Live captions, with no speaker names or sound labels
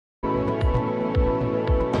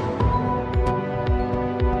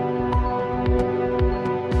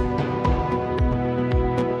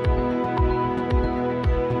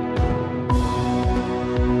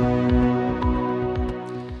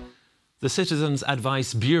The Citizens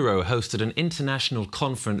Advice Bureau hosted an international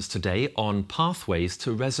conference today on pathways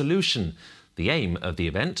to resolution. The aim of the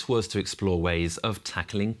event was to explore ways of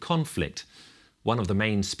tackling conflict. One of the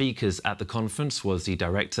main speakers at the conference was the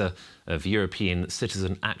Director of European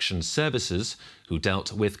Citizen Action Services, who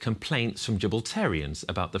dealt with complaints from Gibraltarians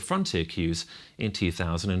about the frontier queues in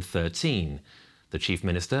 2013. The Chief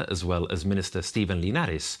Minister, as well as Minister Stephen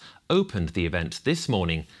Linares, opened the event this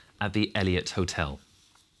morning at the Elliott Hotel.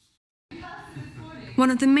 One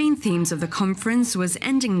of the main themes of the conference was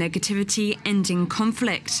ending negativity, ending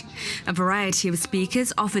conflict. A variety of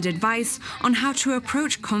speakers offered advice on how to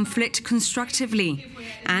approach conflict constructively.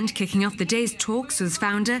 And kicking off the day's talks was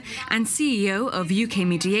founder and CEO of UK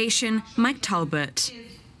Mediation, Mike Talbot.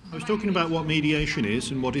 I was talking about what mediation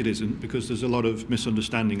is and what it isn't, because there's a lot of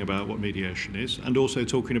misunderstanding about what mediation is, and also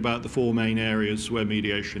talking about the four main areas where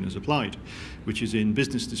mediation is applied, which is in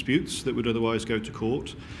business disputes that would otherwise go to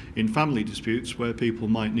court, in family disputes where people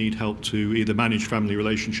might need help to either manage family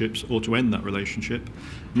relationships or to end that relationship,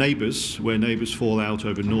 neighbours, where neighbours fall out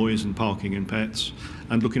over noise and parking and pets,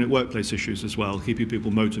 and looking at workplace issues as well, keeping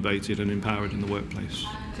people motivated and empowered in the workplace.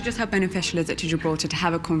 So just how beneficial is it to Gibraltar to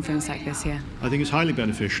have a conference like this here? I think it's highly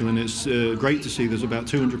beneficial, and it's great to see there's about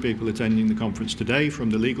 200 people attending the conference today from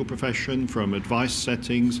the legal profession, from advice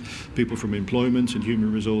settings, people from employment and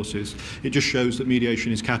human resources. It just shows that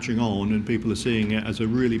mediation is catching on and people are seeing it as a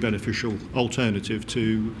really beneficial alternative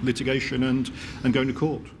to litigation and going to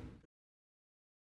court.